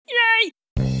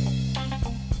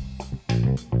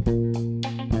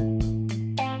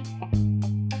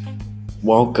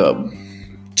Welcome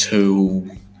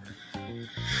to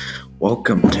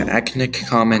Acnic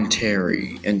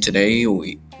Commentary, and today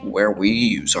where we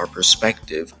use our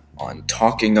perspective on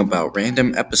talking about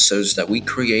random episodes that we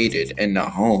created in the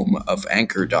home of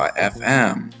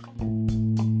Anchor.fm.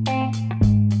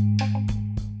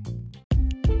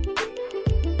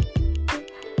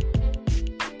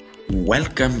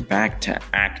 Welcome back to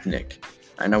Acnic.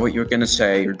 I know what you're going to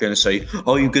say. You're going to say,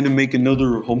 oh, you're going to make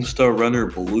another Homestar Runner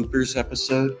bloopers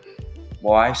episode?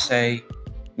 Well, I say,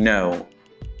 no.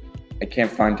 I can't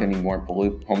find any more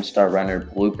Homestar Runner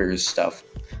bloopers stuff,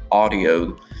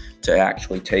 audio, to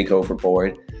actually take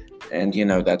overboard. And,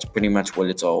 that's pretty much what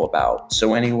it's all about.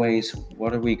 So anyways,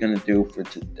 what are we going to do for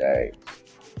today?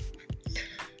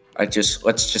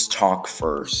 Let's just talk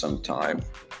for some time.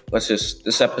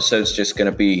 This episode's just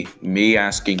going to be me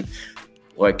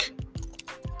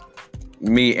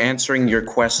me answering your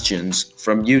questions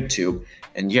from YouTube.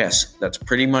 And yes, that's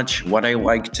pretty much what I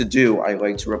like to do. I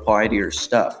like to reply to your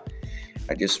stuff.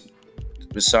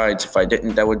 Besides, if I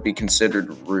didn't, that would be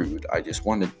considered rude. I just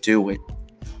want to do it.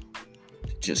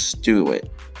 Just do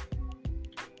it.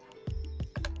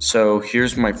 So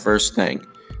here's my first thing.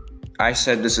 I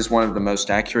said this is one of the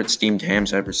most accurate steamed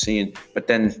hams I've ever seen, but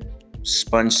then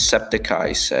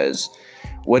Spongesepticeye says,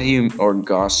 or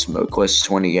Goss Smokeless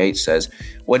 28 says,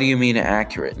 what do you mean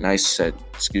accurate? And I said,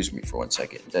 excuse me for 1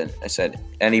 second. Then I said,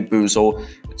 any boozle,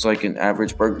 it's like an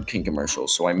average Burger King commercial.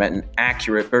 So I meant an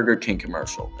accurate Burger King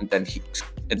commercial. And then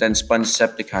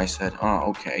Spongesepticeye said, oh,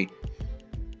 okay.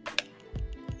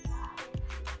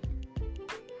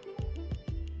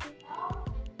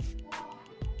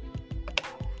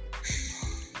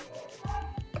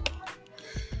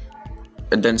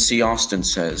 And then C. Austin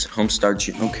says, Homestar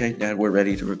G. Okay, Dad, we're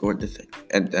ready to record the thing.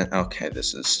 And then, okay,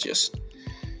 this is just...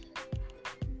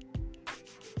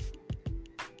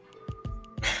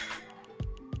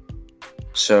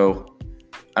 So,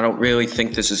 I don't really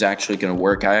think this is actually going to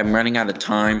work. I am running out of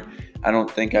time. I don't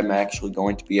think I'm actually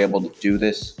going to be able to do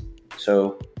this.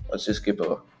 So, let's just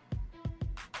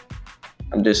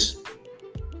I'm just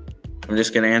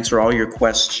going to answer all your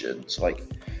questions. Like,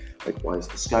 why is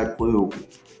the sky blue?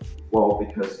 Well,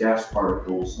 because gas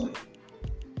particles,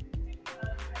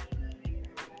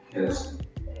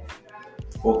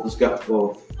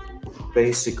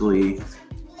 basically,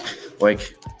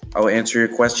 I'll answer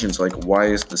your questions like, why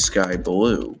is the sky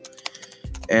blue?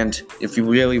 And if you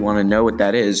really want to know what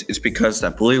that is, it's because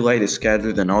that blue light is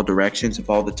scattered in all directions of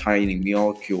all the tiny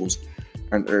molecules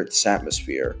on Earth's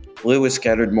atmosphere. Blue is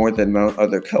scattered more than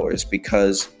other colors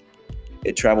because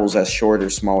it travels as short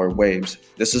or smaller waves.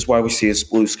 This is why we see a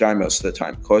blue sky most of the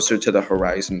time. Closer to the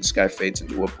horizon, the sky fades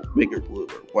into a bigger blue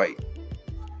or white,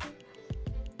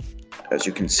 as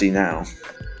you can see now.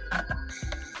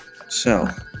 So,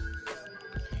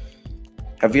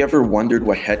 have you ever wondered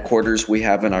what headquarters we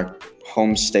have in our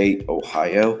home state,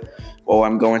 Ohio? Well,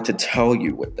 I'm going to tell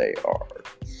you what they are.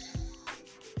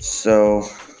 So,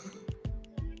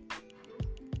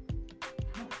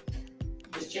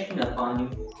 just checking up on you.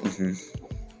 Mm-hmm.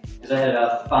 Because I had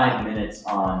about 5 minutes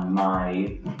on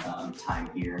my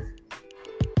time here.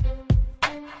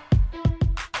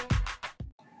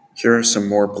 Here are some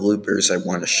more bloopers I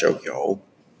want to show y'all.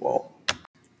 Well,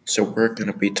 so we're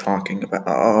going to be talking about...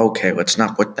 Oh, okay, let's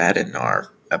not put that in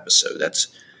our episode. That's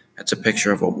a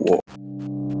picture of a wolf.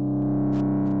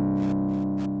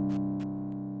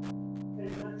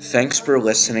 Thanks for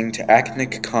listening to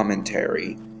Acnic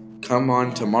Commentary. Come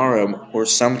on tomorrow or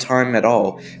sometime at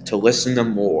all to listen to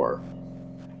more.